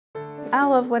I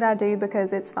love what I do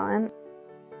because it's fun.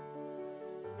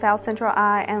 South Central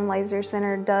Eye and Laser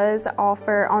Center does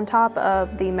offer, on top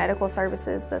of the medical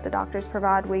services that the doctors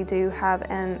provide, we do have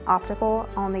an optical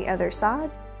on the other side.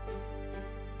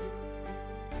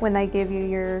 When they give you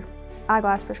your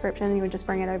eyeglass prescription, you would just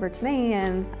bring it over to me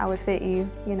and I would fit you,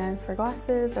 for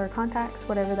glasses or contacts,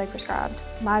 whatever they prescribed.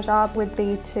 My job would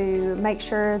be to make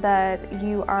sure that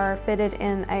you are fitted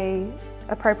in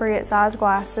appropriate size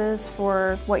glasses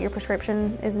for what your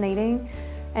prescription is needing.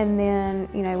 And then,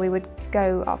 we would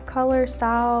go off color,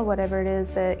 style, whatever it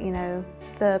is that,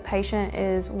 the patient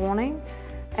is wanting.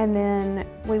 And then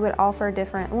we would offer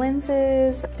different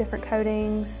lenses, different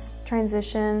coatings,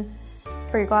 transition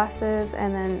for your glasses,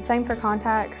 and then same for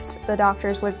contacts. The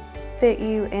doctors would fit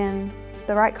you in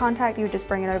the right contact. You would just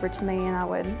bring it over to me and I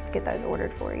would get those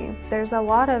ordered for you. There's a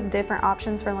lot of different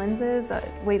options for lenses.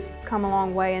 We've come a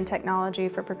long way in technology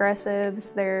for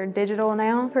progressives. They're digital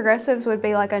now. Progressives would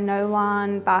be like a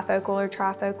no-line bifocal or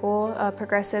trifocal.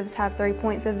 Progressives have 3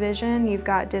 points of vision. You've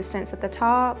got distance at the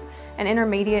top, an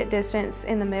intermediate distance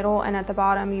in the middle, and at the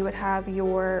bottom you would have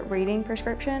your reading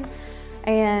prescription.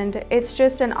 And it's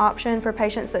just an option for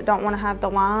patients that don't want to have the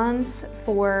lines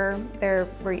for their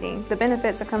reading. The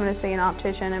benefits of coming to see an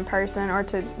optician in person, or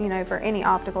to, for any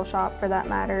optical shop for that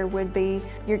matter, would be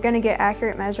you're going to get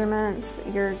accurate measurements,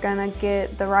 you're going to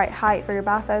get the right height for your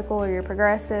bifocal or your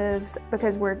progressives,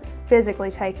 because we're physically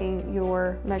taking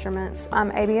your measurements. I'm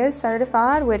ABO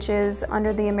certified, which is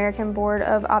under the American Board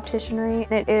of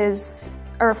Opticianry. It is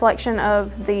a reflection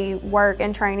of the work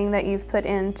and training that you've put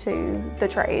into the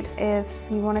trade. If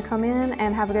you want to come in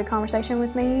and have a good conversation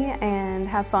with me and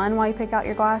have fun while you pick out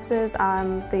your glasses,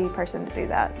 I'm the person to do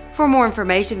that. For more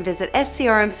information, visit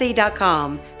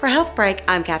SCRMC.com. For HealthBreak,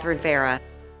 I'm Catherine Farah.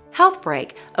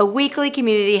 HealthBreak, a weekly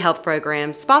community health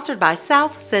program sponsored by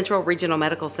South Central Regional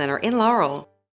Medical Center in Laurel.